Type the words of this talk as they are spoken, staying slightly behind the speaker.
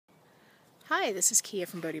Hi, this is Kia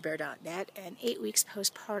from BodieBear.net, and 8 weeks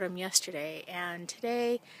postpartum yesterday, and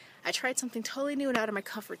today I tried something totally new and out of my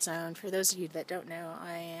comfort zone. For those of you that don't know,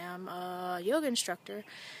 I am a yoga instructor,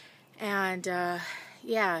 and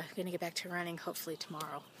yeah, going to get back to running hopefully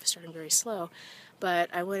tomorrow, starting very slow. But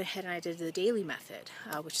I went ahead and I did the Dailey Method,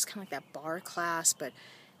 which is kind of like that bar class, but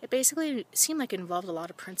it basically seemed like it involved a lot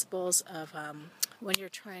of principles of when you're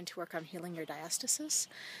trying to work on healing your diastasis,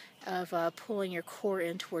 of pulling your core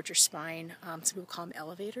in towards your spine. Some people call them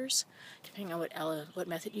elevators, depending on what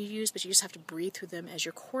method you use, but you just have to breathe through them as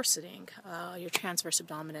you're corseting your transverse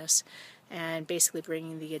abdominis and basically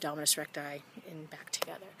bringing the abdominis recti in back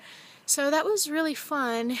together. So that was really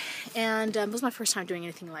fun, and it was my first time doing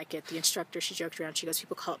anything like it. The instructor, she joked around, she goes,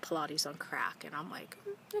 people call it Pilates on crack, and I'm like,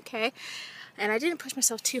 okay. And I didn't push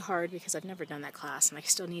myself too hard because I've never done that class, and I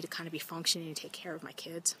still need to kind of be functioning and take care of my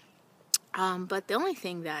kids. But the only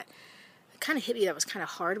thing that kind of hit me that was kind of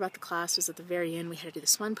hard about the class was at the very end we had to do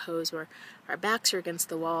this one pose where our backs are against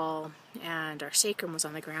the wall and our sacrum was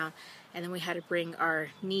on the ground, and then we had to bring our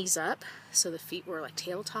knees up so the feet were like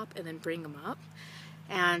tabletop and then bring them up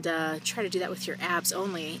and try to do that with your abs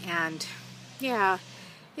only. And yeah,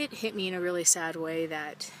 it hit me in a really sad way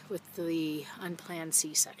that with the unplanned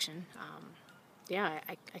C-section, yeah,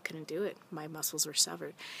 I couldn't do it. My muscles were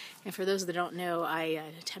severed. And for those that don't know, I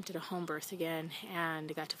attempted a home birth again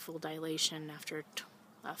and got to full dilation after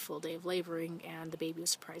a full day of laboring, and the baby was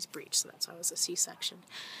surprise breech, so that's why it was a C-section.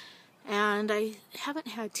 And I haven't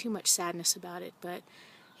had too much sadness about it, but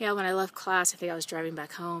yeah, when I left class, I think I was driving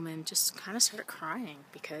back home and just kind of started crying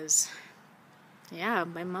because, yeah,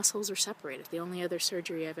 my muscles are separated. The only other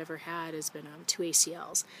surgery I've ever had has been 2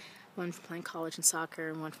 ACLs. One from playing college and soccer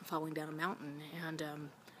and one from falling down a mountain. And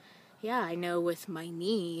yeah, I know with my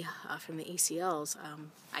knee from the ACLs,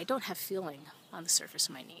 I don't have feeling on the surface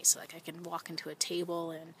of my knee. So like I can walk into a table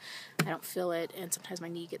and I don't feel it, and sometimes my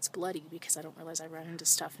knee gets bloody because I don't realize I run into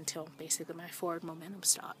stuff until basically my forward momentum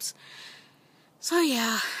stops. So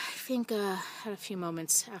yeah, I think I had a few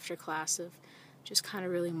moments after class of just kind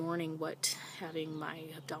of really mourning what having my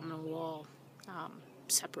abdominal wall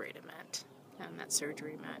separated meant, and that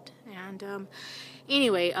surgery meant. And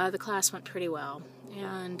anyway, the class went pretty well.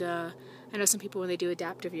 And I know some people, when they do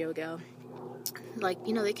adaptive yoga, like,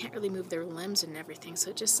 you know, they can't really move their limbs and everything, so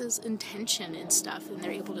it just is intention and stuff, and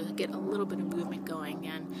they're able to get a little bit of movement going.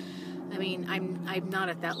 And I mean, I'm not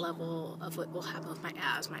at that level of what will happen with my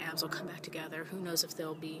abs. My abs will come back together. Who knows if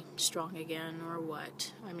they'll be strong again or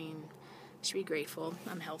what. I mean, I should be grateful.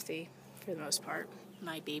 I'm healthy for the most part.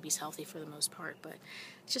 My baby's healthy for the most part, but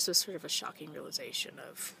it's just a sort of a shocking realization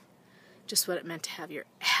of just what it meant to have your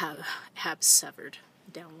abs severed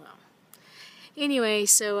down low. Anyway,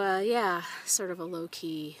 so yeah, sort of a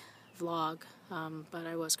low-key vlog, but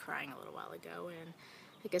I was crying a little while ago, and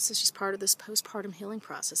I guess it's just part of this postpartum healing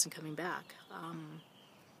process and coming back.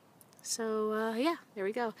 So yeah, there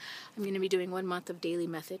we go. I'm going to be doing 1 month of Dailey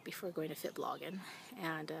Method before going to fit blogging,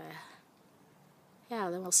 and yeah,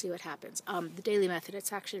 then we'll see what happens. The Dailey Method,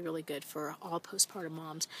 it's actually really good for all postpartum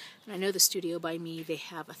moms. And I know the Studio by Me, they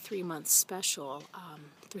have a 3-month special,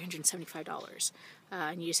 $375.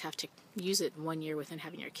 And you just have to use it 1 year within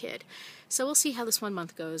having your kid. So we'll see how this 1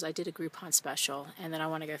 month goes. I did a Groupon special, and then I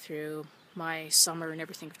want to go through my summer and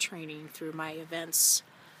everything of training through my events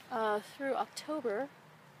through October.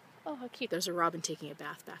 Oh, how cute. There's a robin taking a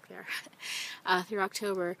bath back there. Through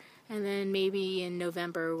October, and then maybe in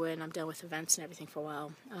November when I'm done with events and everything for a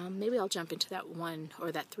while, maybe I'll jump into that 1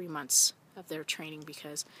 or that 3 months of their training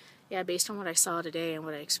because, yeah, based on what I saw today and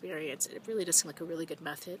what I experienced, it really does seem like a really good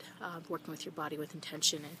method, working with your body with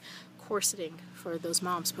intention and corseting for those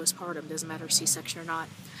moms postpartum, doesn't matter C-section or not.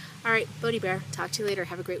 All right, Bodie Bear, talk to you later.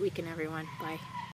 Have a great weekend, everyone. Bye.